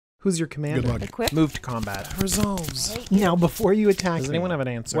Who's your commander? Good luck. Equip. Move to combat. Resolves. Right. Now, before you attack Does me, anyone have an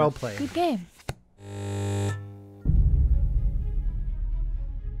answer? well played. Good game.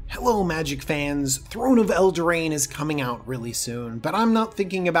 Hello, Magic fans. Throne of Eldraine is coming out really soon, but I'm not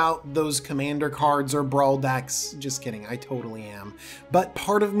thinking about those commander cards or brawl decks. Just kidding, I totally am. But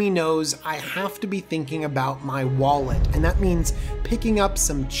part of me knows I have to be thinking about my wallet, and that means picking up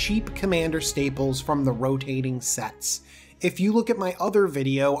some cheap commander staples from the rotating sets. If you look at my other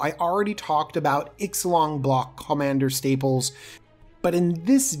video, I already talked about Ixalan block commander staples, but in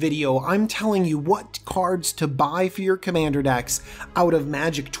this video, I'm telling you what cards to buy for your commander decks out of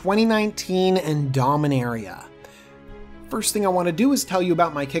Magic 2019 and Dominaria. First thing I want to do is tell you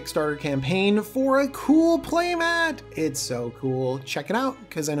about my Kickstarter campaign for a cool playmat. It's so cool. Check it out,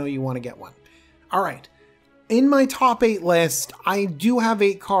 because I know you want to get one. Alright, in my top 8 list, I do have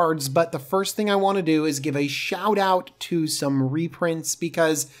 8 cards, but the first thing I want to do is give a shout out to some reprints,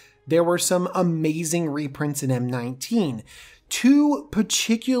 because there were some amazing reprints in M19. 2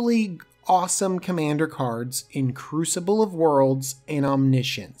 particularly awesome commander cards in Crucible of Worlds and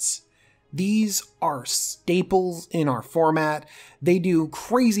Omniscience. These are staples in our format. They do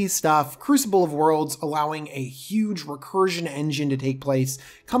crazy stuff. Crucible of Worlds allowing a huge recursion engine to take place,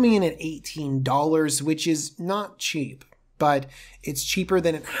 coming in at $18, which is not cheap, but it's cheaper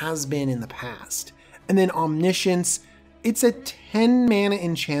than it has been in the past. And then Omniscience, it's a 10 mana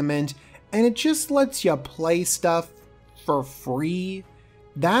enchantment, and it just lets you play stuff for free.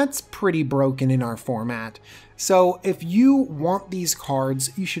 That's pretty broken in our format. So if you want these cards,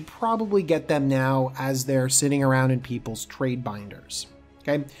 you should probably get them now as they're sitting around in people's trade binders.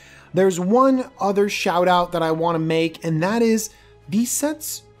 Okay. There's one other shout out that I want to make, and that is these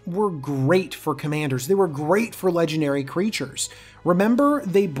sets were great for commanders. They were great for legendary creatures. Remember,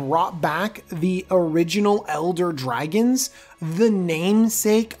 they brought back the original Elder Dragons, the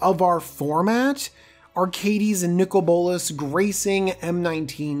namesake of our format? Arcades and Nicobolas gracing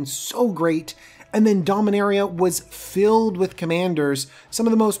M19, so great. And then Dominaria was filled with commanders, some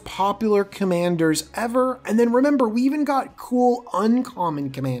of the most popular commanders ever. And then remember, we even got cool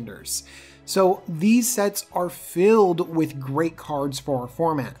uncommon commanders. So these sets are filled with great cards for our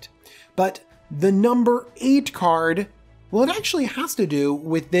format. But the number 8 card, well, it actually has to do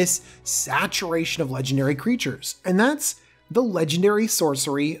with this saturation of legendary creatures. And that's the legendary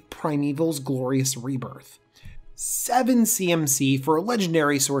sorcery Primeval's Glorious Rebirth. 7 CMC for a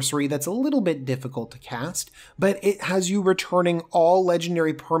legendary sorcery that's a little bit difficult to cast, but it has you returning all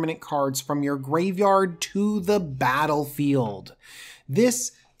legendary permanent cards from your graveyard to the battlefield.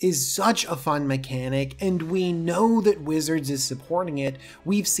 This is such a fun mechanic, and we know that Wizards is supporting it.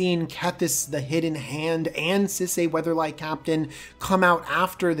 We've seen Kethis the Hidden Hand and Sisay Weatherlight Captain come out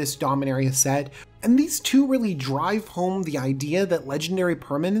after this Dominaria set, and these two really drive home the idea that legendary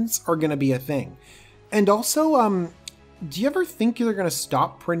permanents are going to be a thing. And also, do you ever think they're going to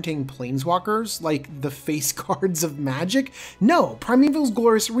stop printing Planeswalkers, like the face cards of Magic? No, Primeval's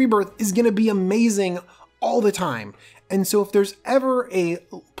Glorious Rebirth is going to be amazing all the time. And so if there's ever a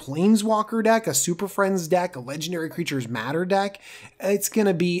Planeswalker deck, a Super Friends deck, a Legendary Creatures Matter deck, it's going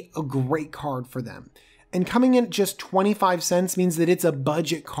to be a great card for them. And coming in at just 25 cents means that it's a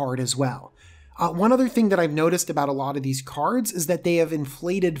budget card as well. One other thing that I've noticed about a lot of these cards is that they have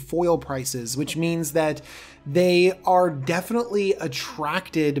inflated foil prices, which means that they are definitely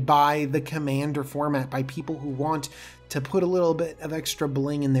attracted by the Commander format, by people who want to put a little bit of extra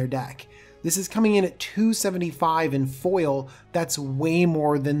bling in their deck. This is coming in at $2.75 in foil. That's way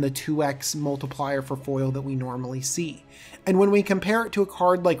more than the 2x multiplier for foil that we normally see. And when we compare it to a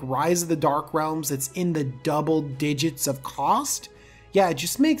card like Rise of the Dark Realms that's in the double digits of cost, yeah, it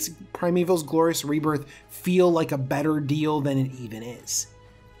just makes Primeval's Glorious Rebirth feel like a better deal than it even is.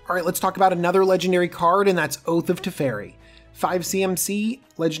 Alright, let's talk about another legendary card, and that's Oath of Teferi. 5 CMC,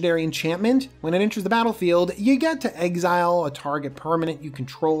 legendary enchantment. When it enters the battlefield, you get to exile a target permanent you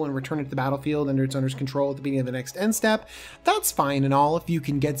control and return it to the battlefield under its owner's control at the beginning of the next end step. That's fine and all if you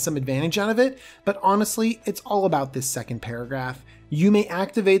can get some advantage out of it, but honestly, it's all about this second paragraph. You may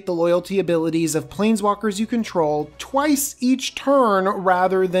activate the loyalty abilities of planeswalkers you control twice each turn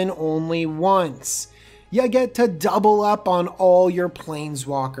rather than only once. You get to double up on all your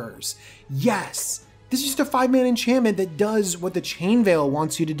planeswalkers. Yes! This is just a 5-mana enchantment that does what the Chain Veil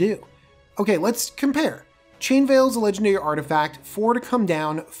wants you to do. Okay, let's compare. Chain Veil is a legendary artifact, 4 to come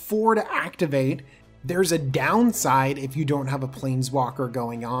down, 4 to activate. There's a downside if you don't have a Planeswalker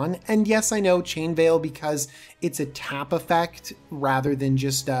going on. And yes, I know Chain Veil, because it's a tap effect rather than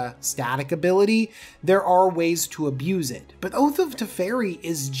just a static ability, there are ways to abuse it. But Oath of Teferi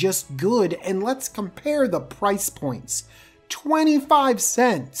is just good, and let's compare the price points. 25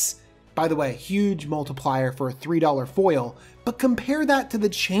 cents. By the way, huge multiplier for a $3 foil, but compare that to the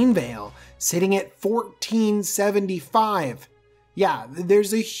Chain Veil, sitting at $14.75. Yeah,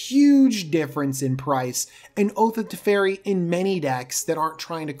 there's a huge difference in price, and Oath of Teferi in many decks that aren't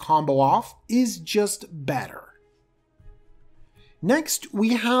trying to combo off is just better. Next, we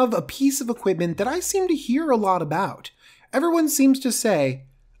have a piece of equipment that I seem to hear a lot about. Everyone seems to say,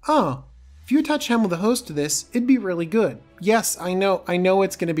 oh, if you attach Helm of the Host to this, it'd be really good. Yes, I know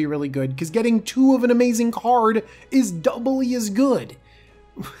it's going to be really good, because getting 2 of an amazing card is doubly as good.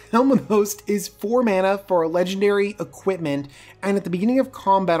 Helm of the Host is 4 mana for a legendary equipment, and at the beginning of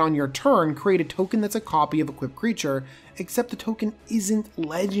combat on your turn, create a token that's a copy of equipped creature, except the token isn't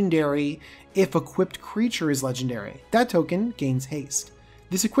legendary if equipped creature is legendary. That token gains haste.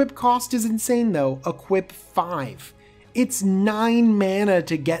 This equip cost is insane though, equip 5. It's 9 mana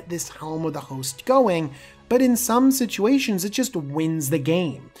to get this Helm of the Host going, but in some situations it just wins the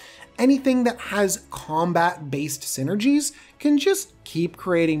game. Anything that has combat-based synergies can just keep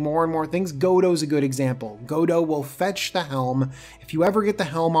creating more and more things. Godo's a good example. Godo will fetch the Helm. If you ever get the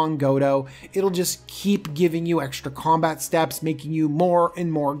Helm on Godo, it'll just keep giving you extra combat steps, making you more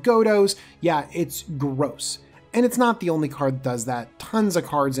and more Godos. Yeah, it's gross. And it's not the only card that does that. Tons of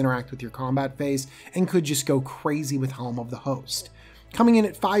cards interact with your combat phase and could just go crazy with Helm of the Host. Coming in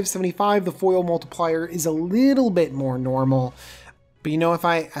at $5.75, the foil multiplier is a little bit more normal. But you know, if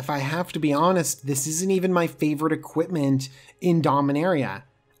I have to be honest, this isn't even my favorite equipment in Dominaria.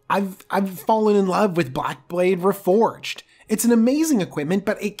 I've fallen in love with Blackblade Reforged. It's an amazing equipment,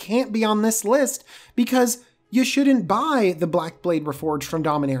 but it can't be on this list because you shouldn't buy the Blackblade Reforged from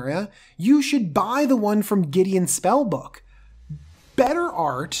Dominaria. You should buy the one from Gideon's Spellbook. Better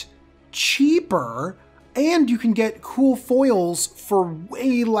art, cheaper, and you can get cool foils for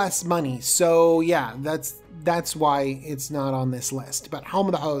way less money. So yeah, that's why it's not on this list. But Helm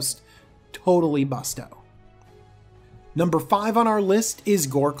of the Host, totally busto. Number 5 on our list is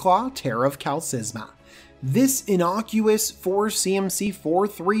Goreclaw, Terror of Kalsisma. This innocuous 4 CMC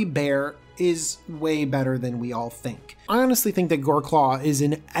 4/3 bear is way better than we all think. I honestly think that Goreclaw is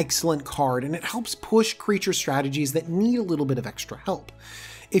an excellent card, and it helps push creature strategies that need a little bit of extra help.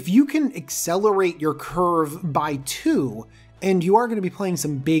 If you can accelerate your curve by 2, and you are going to be playing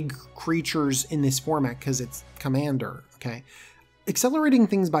some big creatures in this format because it's Commander, okay? Accelerating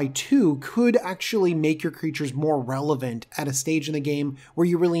things by 2 could actually make your creatures more relevant at a stage in the game where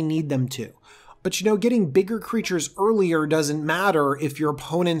you really need them to. But you know, getting bigger creatures earlier doesn't matter if your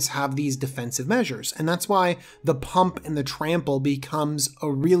opponents have these defensive measures. And that's why the pump and the trample becomes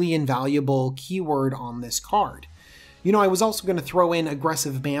a really invaluable keyword on this card. You know, I was also going to throw in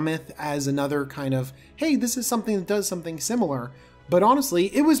Aggressive Mammoth as another kind of, hey, this is something that does something similar. But honestly,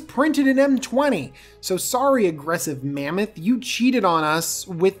 it was printed in M20. So sorry, Aggressive Mammoth, you cheated on us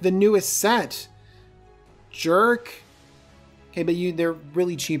with the newest set. Jerk. Okay, but they're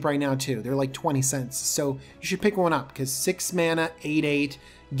really cheap right now too. They're like 20 cents. So you should pick one up because 6 mana, 8/8,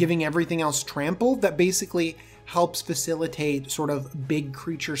 giving everything else trample, that basically helps facilitate sort of big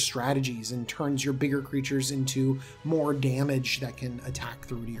creature strategies and turns your bigger creatures into more damage that can attack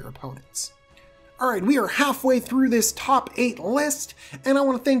through to your opponents. All right, we are halfway through this top 8 list, and I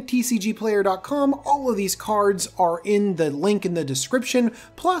want to thank TCGplayer.com. All of these cards are in the link in the description,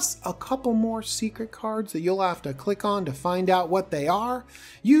 plus a couple more secret cards that you'll have to click on to find out what they are.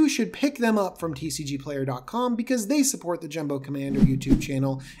 You should pick them up from TCGplayer.com because they support the Jumbo Commander YouTube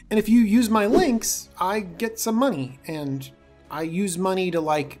channel, and if you use my links, I get some money, and I use money to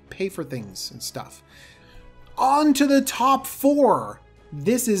like pay for things and stuff. On to the top 4.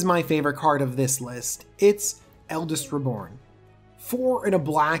 This is my favorite card of this list. It's Eldest Reborn. 4 and a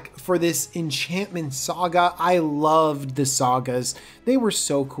black for this enchantment saga. I loved the sagas. They were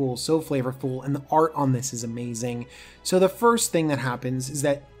so cool, so flavorful, and the art on this is amazing. So the first thing that happens is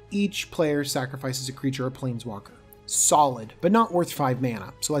that each player sacrifices a creature or planeswalker. Solid, but not worth 5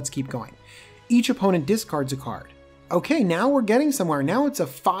 mana, so let's keep going. Each opponent discards a card. Okay, now we're getting somewhere. Now it's a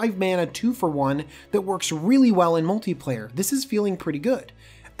 5 mana 2-for-1 that works really well in multiplayer. This is feeling pretty good.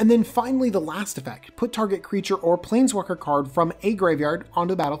 And then finally the last effect, put target creature or planeswalker card from a graveyard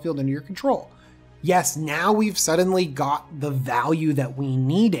onto the battlefield under your control. Yes, now we've suddenly got the value that we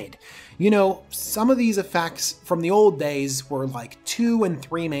needed. You know, some of these effects from the old days were like 2 and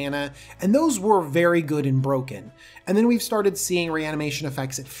 3 mana, and those were very good and broken. And then we've started seeing reanimation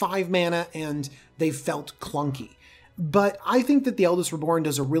effects at 5 mana, and they felt clunky. But I think that the Eldest Reborn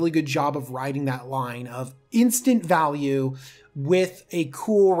does a really good job of riding that line of instant value with a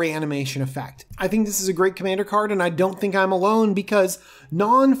cool reanimation effect. I think this is a great commander card, and I don't think I'm alone because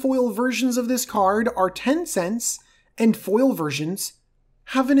non-foil versions of this card are 10 cents, And foil versions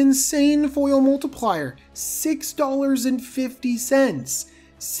have an insane foil multiplier, $6.50.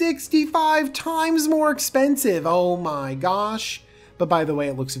 65 times more expensive. Oh my gosh. But by the way,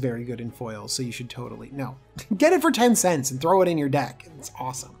 it looks very good in foil, so you should totally, no. Get it for 10 cents and throw it in your deck. It's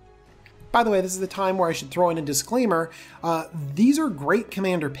awesome. By the way, this is the time where I should throw in a disclaimer. These are great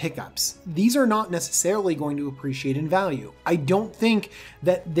commander pickups. These are not necessarily going to appreciate in value. I don't think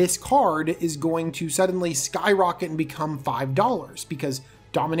that this card is going to suddenly skyrocket and become $5 because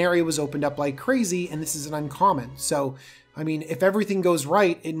Dominaria was opened up like crazy and this is an uncommon. So, I mean, if everything goes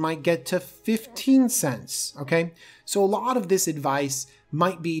right, it might get to 15 cents, okay? So a lot of this advice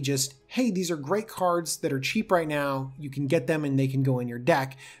might be just, hey, these are great cards that are cheap right now. You can get them and they can go in your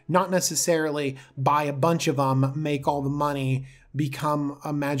deck. Not necessarily buy a bunch of them, make all the money, become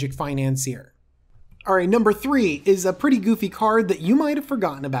a magic financier. All right, number 3 is a pretty goofy card that you might have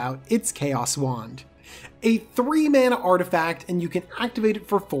forgotten about. It's Chaos Wand. A 3-mana artifact, and you can activate it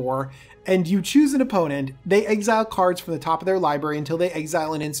for 4, and you choose an opponent, they exile cards from the top of their library until they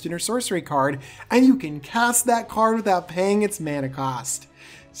exile an instant or sorcery card, and you can cast that card without paying its mana cost.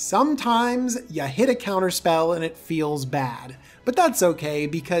 Sometimes you hit a counterspell and it feels bad, but that's okay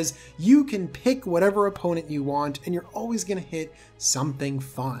because you can pick whatever opponent you want and you're always going to hit something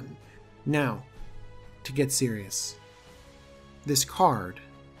fun. Now, to get serious, this card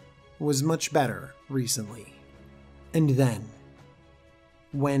was much better recently. And then,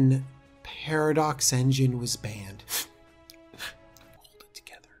 when Paradox Engine was banned, hold it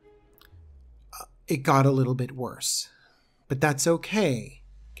together, it got a little bit worse. But that's okay,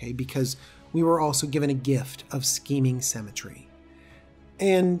 because we were also given a gift of Scheming Symmetry.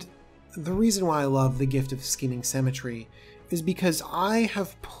 And the reason why I love the gift of Scheming Symmetry is because I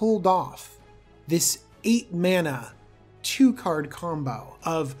have pulled off this 8-mana 2-card combo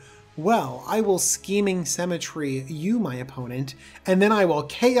of, well, I will Scheming Symmetry you, my opponent, and then I will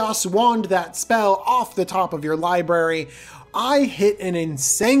Chaos Wand that spell off the top of your library. I hit an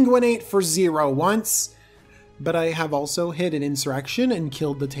Insanguinate for 0 once, but I have also hit an Insurrection and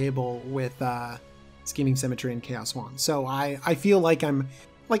killed the table with Scheming Symmetry and Chaos Wand. So I feel like I'm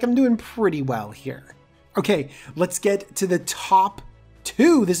doing pretty well here. Okay, let's get to the top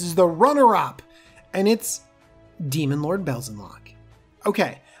 2. This is the runner-up, and it's Demon Lord Belzenlok.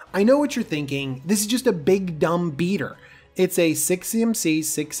 Okay, I know what you're thinking. This is just a big dumb beater. It's a 6 CMC,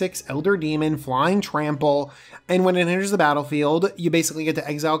 6/6 Elder Demon, Flying Trample, and when it enters the battlefield, you basically get to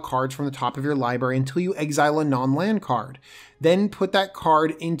exile cards from the top of your library until you exile a non-land card. Then put that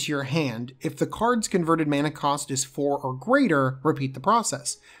card into your hand. If the card's converted mana cost is 4 or greater, repeat the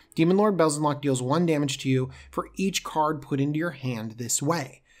process. Demon Lord Belzenlok deals 1 damage to you for each card put into your hand this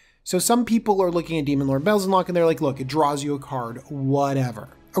way. So some people are looking at Demon Lord Belzenlok and they're like, look, it draws you a card, whatever.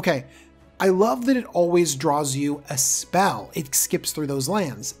 Okay, I love that it always draws you a spell. It skips through those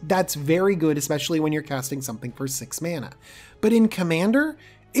lands. That's very good, especially when you're casting something for 6 mana. But in Commander,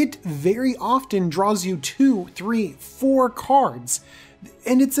 it very often draws you 2, 3, 4 cards.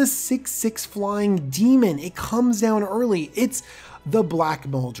 And it's a 6/6 flying demon. It comes down early. It's the Black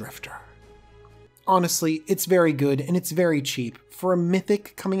Mole Drifter. Honestly, it's very good and it's very cheap. For a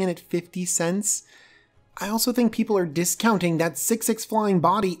mythic coming in at 50 cents, I also think people are discounting that 6/6 flying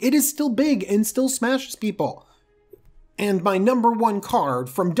body. It is still big and still smashes people. And my number 1 card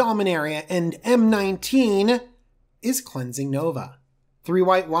from Dominaria and M19 is Cleansing Nova. 3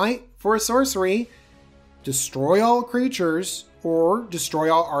 white for a sorcery. Destroy all creatures or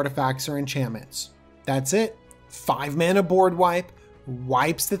destroy all artifacts or enchantments. That's it. 5 mana board wipe.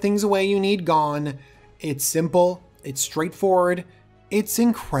 Wipes the things away you need gone. It's simple. It's straightforward. It's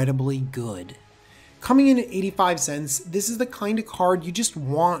incredibly good. Coming in at 85 cents, this is the kind of card you just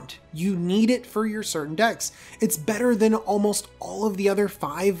want. You need it for your certain decks. It's better than almost all of the other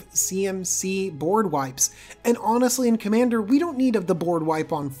 5 CMC board wipes. And honestly, in Commander, we don't need the board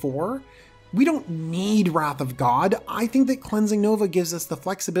wipe on 4. We don't need Wrath of God. I think that Cleansing Nova gives us the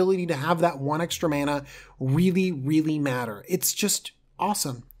flexibility to have that 1 extra mana really, really matter. It's just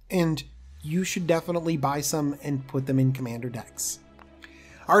awesome. And you should definitely buy some and put them in Commander decks.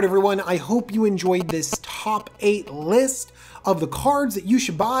 All right, everyone, I hope you enjoyed this top 8 list of the cards that you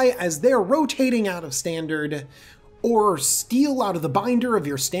should buy as they're rotating out of Standard or steal out of the binder of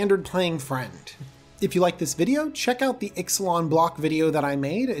your Standard playing friend. If you like this video, check out the Ixalan block video that I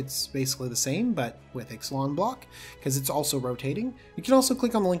made. It's basically the same, but with Ixalan block, because it's also rotating. You can also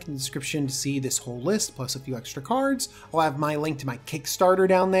click on the link in the description to see this whole list, plus a few extra cards. I'll have my link to my Kickstarter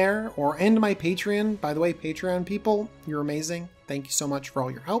down there, and my Patreon. By the way, Patreon people, you're amazing. Thank you so much for all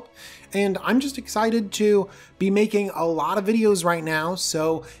your help. And I'm just excited to be making a lot of videos right now,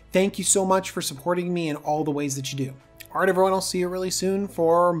 so thank you so much for supporting me in all the ways that you do. Alright everyone, I'll see you really soon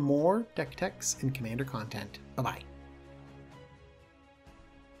for more deck techs and commander content. Bye bye.